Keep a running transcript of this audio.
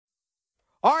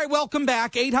All right, welcome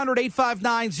back.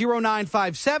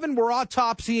 800-859-0957. We're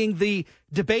autopsying the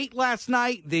debate last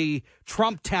night, the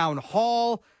Trump town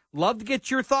hall. Love to get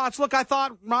your thoughts. Look, I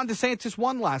thought Ron DeSantis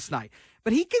won last night,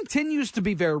 but he continues to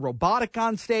be very robotic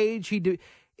on stage.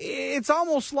 It's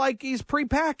almost like he's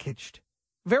prepackaged,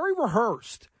 very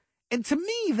rehearsed. And to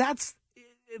me, that's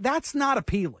not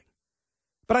appealing.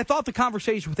 But I thought the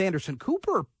conversation with Anderson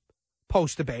Cooper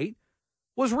post-debate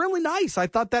was really nice. I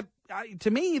thought that,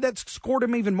 to me, that scored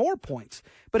him even more points.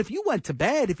 But if you went to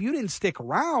bed, if you didn't stick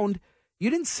around, you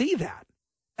didn't see that.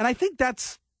 And I think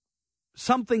that's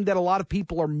something that a lot of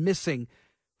people are missing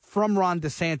from Ron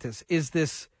DeSantis is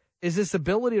this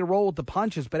ability to roll with the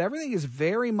punches. But everything is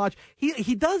very much,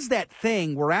 he does that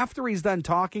thing where after he's done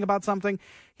talking about something,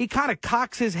 he kind of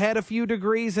cocks his head a few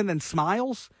degrees and then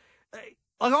smiles.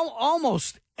 Like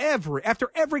almost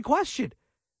after every question.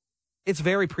 It's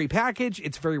very prepackaged,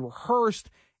 it's very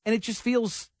rehearsed, and it just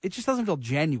doesn't feel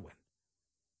genuine.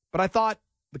 But I thought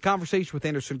the conversation with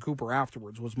Anderson Cooper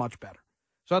afterwards was much better.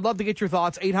 So I'd love to get your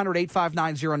thoughts,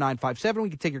 800-859-0957.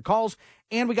 We can take your calls,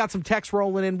 and we got some texts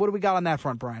rolling in. What do we got on that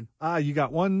front, Brian? You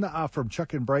got one from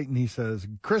Chuck in Brighton. He says,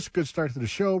 Chris, good start to the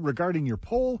show. Regarding your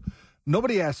poll,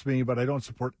 nobody asked me, but I don't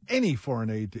support any foreign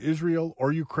aid to Israel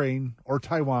or Ukraine or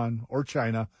Taiwan or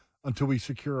China until we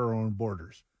secure our own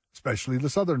borders, especially the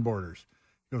southern borders.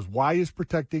 He goes, why is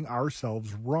protecting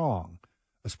ourselves wrong?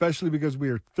 Especially because we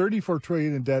are $34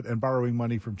 trillion in debt and borrowing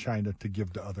money from China to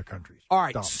give to other countries. All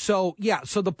right. Dumb. So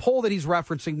the poll that he's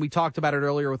referencing, we talked about it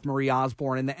earlier with Marie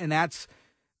Osborne, and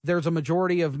there's a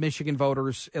majority of Michigan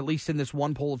voters, at least in this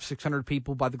one poll of 600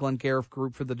 people by the Glenn Gariff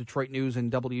Group for the Detroit News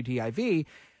and WDIV,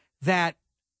 that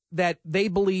they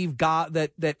believe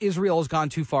that Israel has gone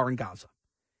too far in Gaza.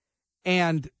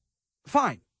 And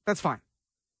fine, that's fine.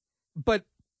 But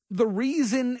the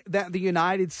reason that the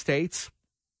United States,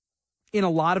 in a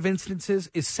lot of instances,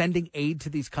 is sending aid to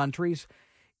these countries,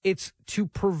 it's to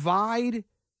provide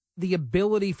the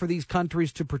ability for these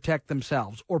countries to protect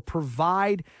themselves, or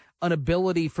provide an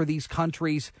ability for these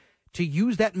countries to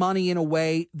use that money in a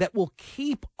way that will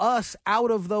keep us out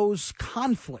of those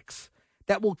conflicts,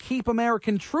 that will keep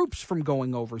American troops from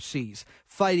going overseas,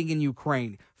 fighting in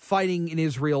Ukraine, fighting in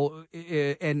Israel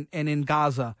and in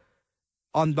Gaza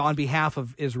on behalf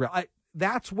of Israel.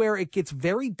 That's where it gets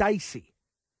very dicey.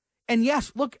 And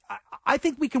yes, look, I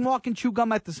think we can walk and chew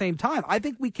gum at the same time. I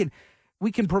think we can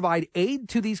provide aid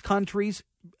to these countries,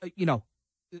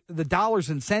 the dollars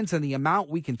and cents and the amount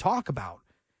we can talk about.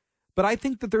 But I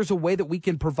think that there's a way that we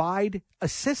can provide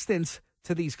assistance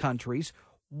to these countries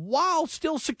while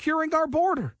still securing our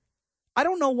border. I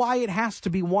don't know why it has to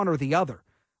be one or the other.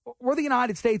 We're the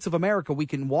United States of America. We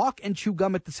can walk and chew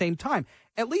gum at the same time.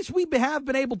 At least we have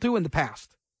been able to in the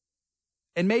past.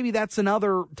 And maybe that's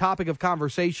another topic of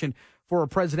conversation for a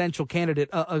presidential candidate,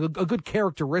 a good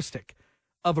characteristic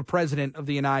of a president of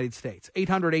the United States.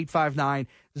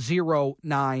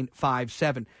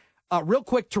 800-859-0957. Real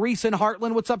quick, Teresa in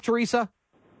Heartland. What's up, Teresa?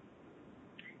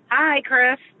 Hi,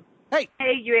 Chris. Hey.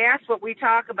 Hey, you asked what we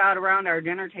talk about around our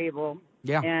dinner table.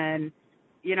 Yeah. And,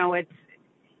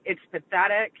 it's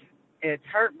pathetic. It's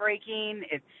heartbreaking.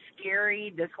 It's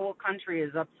scary. This whole country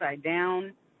is upside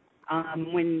down.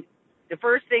 When the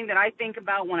first thing that I think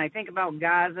about when I think about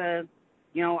Gaza,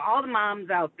 all the moms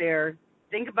out there,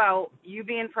 think about you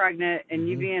being pregnant and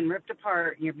you being ripped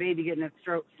apart and your baby getting its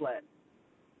throat slit.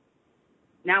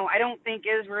 Now, I don't think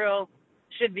Israel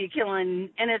should be killing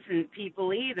innocent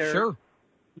people either. Sure.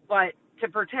 But to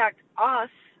protect us,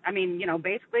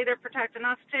 basically they're protecting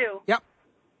us too. Yep.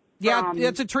 Yeah,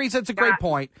 Teresa, it's a great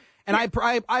point. And I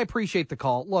appreciate the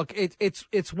call. Look,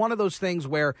 it's one of those things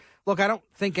where, look, I don't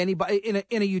think anybody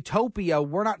in a utopia,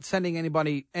 we're not sending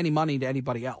anybody any money to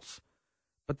anybody else.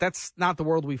 But that's not the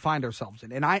world we find ourselves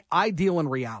in. And I deal in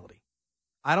reality.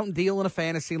 I don't deal in a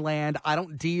fantasy land. I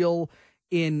don't deal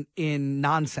in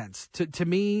nonsense. To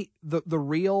me, the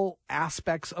real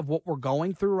aspects of what we're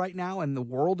going through right now and the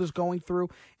world is going through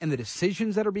and the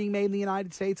decisions that are being made in the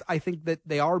United States, I think that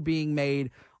they are being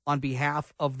made on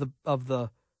behalf of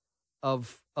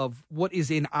what is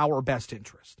in our best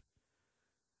interest.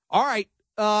 All right,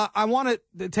 I want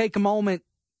to take a moment,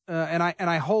 and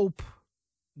I hope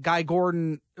Guy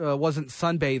Gordon wasn't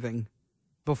sunbathing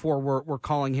before we're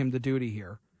calling him to duty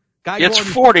here. It's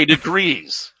 40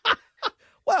 degrees.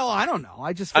 Well, I don't know.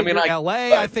 I just figure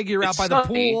L.A. I figure you're out by the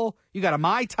pool. You got a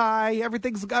Mai Tai.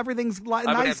 Everything's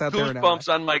nice out there.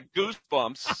 Goosebumps on my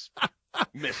goosebumps.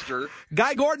 Mister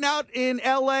Guy Gordon out in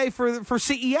L.A. for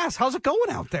CES. How's it going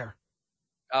out there?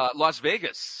 Las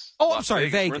Vegas. Oh, I'm sorry,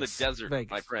 Vegas. We're in the desert, Vegas.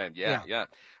 my friend. Yeah.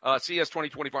 CES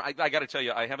 2024. I got to tell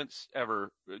you, I haven't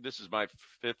ever. This is my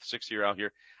sixth year out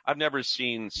here. I've never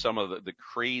seen some of the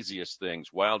craziest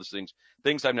things, wildest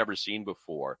things I've never seen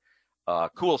before.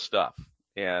 Cool stuff.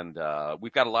 And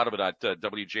we've got a lot of it at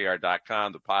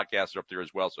WJR.com. The podcasts are up there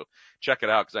as well. So check it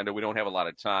out because I know we don't have a lot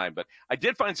of time. But I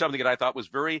did find something that I thought was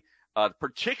very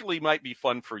particularly might be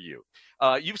fun for you.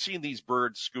 You've seen these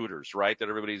bird scooters, right, that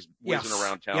everybody's whizzing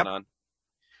around town on?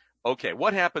 Okay,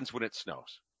 what happens when it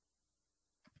snows?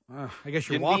 I guess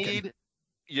you're walking.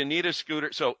 You need a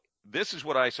scooter. So this is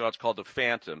what I saw. It's called the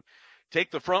Phantom.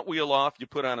 Take the front wheel off, you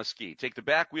put on a ski. Take the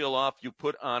back wheel off, you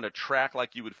put on a track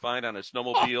like you would find on a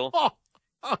snowmobile.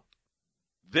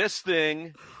 This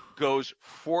thing goes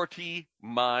 40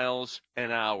 miles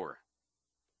an hour.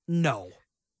 No.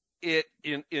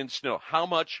 In snow. How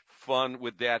much fun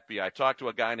would that be? I talked to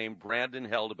a guy named Brandon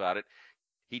Held about it.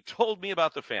 He told me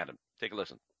about the Phantom. Take a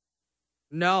listen.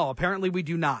 No, apparently we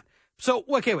do not. So,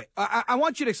 okay, wait. I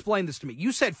want you to explain this to me.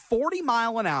 You said 40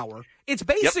 mile an hour. It's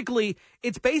basically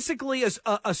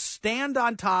a stand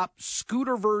on top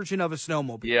scooter version of a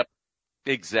snowmobile. Yep,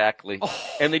 exactly.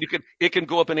 And then it can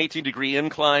go up an 18-degree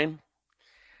incline.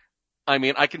 I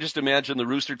mean, I can just imagine the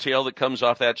rooster tail that comes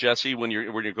off that, Jesse, when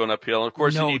you're going uphill. And of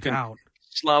course, you can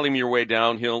slalom your way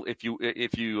downhill if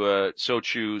you so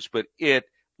choose. But it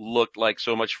looked like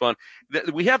so much fun.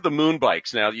 We have the moon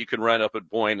bikes now that you can ride up at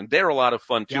Boyne, and they're a lot of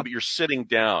fun too, but you're sitting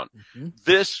down. Mm-hmm.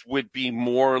 This would be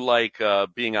more like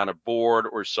being on a board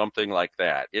or something like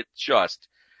that. It just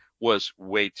was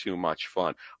way too much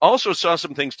fun. Also saw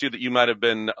some things too that you might have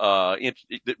been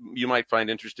that you might find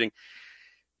interesting.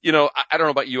 You know, I don't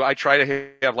know about you. I try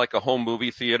to have like a home movie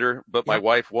theater, but my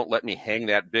wife won't let me hang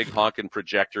that big honking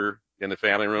projector in the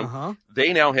family room. Uh-huh.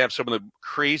 They now have some of the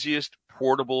craziest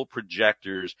portable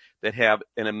projectors that have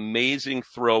an amazing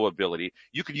throw ability.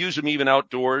 You could use them even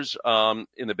outdoors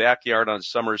in the backyard on a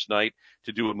summer's night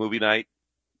to do a movie night.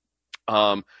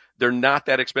 They're not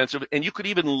that expensive, and you could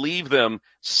even leave them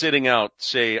sitting out,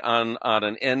 say, on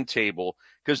an end table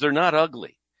because they're not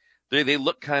ugly. They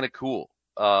look kind of cool.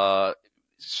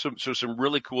 Some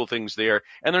really cool things there,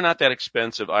 and they're not that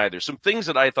expensive either. Some things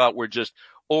that I thought were just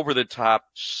over the top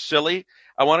silly.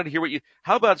 I wanted to hear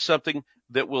how about something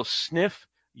that will sniff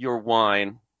your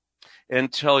wine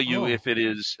and tell you if it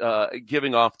is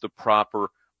giving off the proper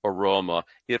aroma,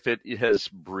 if it has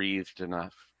breathed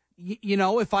enough. You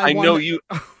know, if I know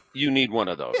you need one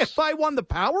of those. If I won the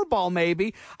Powerball,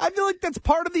 maybe. I feel like that's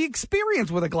part of the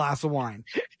experience with a glass of wine.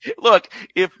 Look,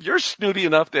 if you're snooty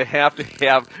enough to have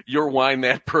your wine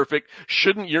that perfect,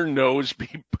 shouldn't your nose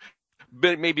be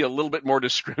maybe a little bit more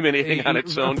discriminating on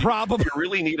its own? Probably. You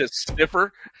really need a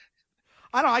sniffer.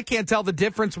 I don't know. I can't tell the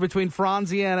difference between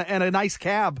Franzi and a nice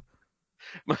cab.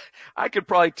 I could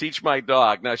probably teach my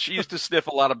dog. Now, she used to sniff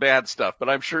a lot of bad stuff, but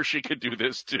I'm sure she could do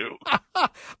this too.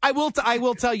 I will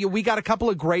tell you, we got a couple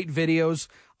of great videos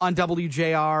on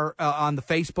WJR on the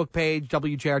Facebook page,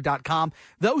 WJR.com.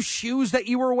 Those shoes that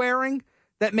you were wearing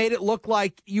that made it look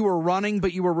like you were running,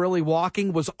 but you were really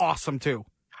walking was awesome too.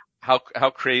 How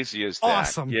crazy is that?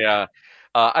 Awesome. Yeah.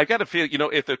 I've got a feel, you know,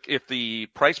 if the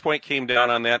price point came down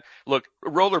on that, look,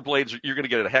 rollerblades, you're going to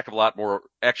get a heck of a lot more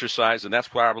exercise, and that's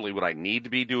probably what I need to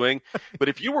be doing. But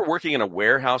if you were working in a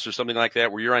warehouse or something like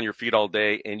that where you're on your feet all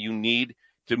day and you need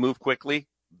to move quickly,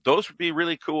 those would be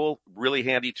really cool, really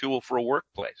handy tool for a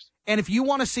workplace. And if you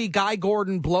want to see Guy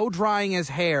Gordon blow drying his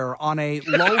hair on a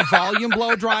low volume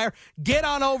blow dryer, get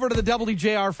on over to the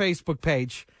WJR Facebook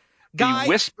page. Guy, the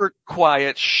whisper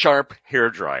quiet, sharp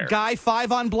hairdryer. Guy,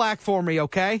 5 on black for me,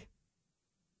 okay?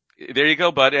 There you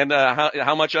go, bud. And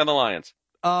how much on the Lions?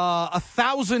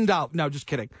 $1,000. No, just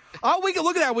kidding. Oh,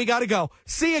 look at that. We got to go.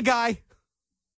 See you, Guy.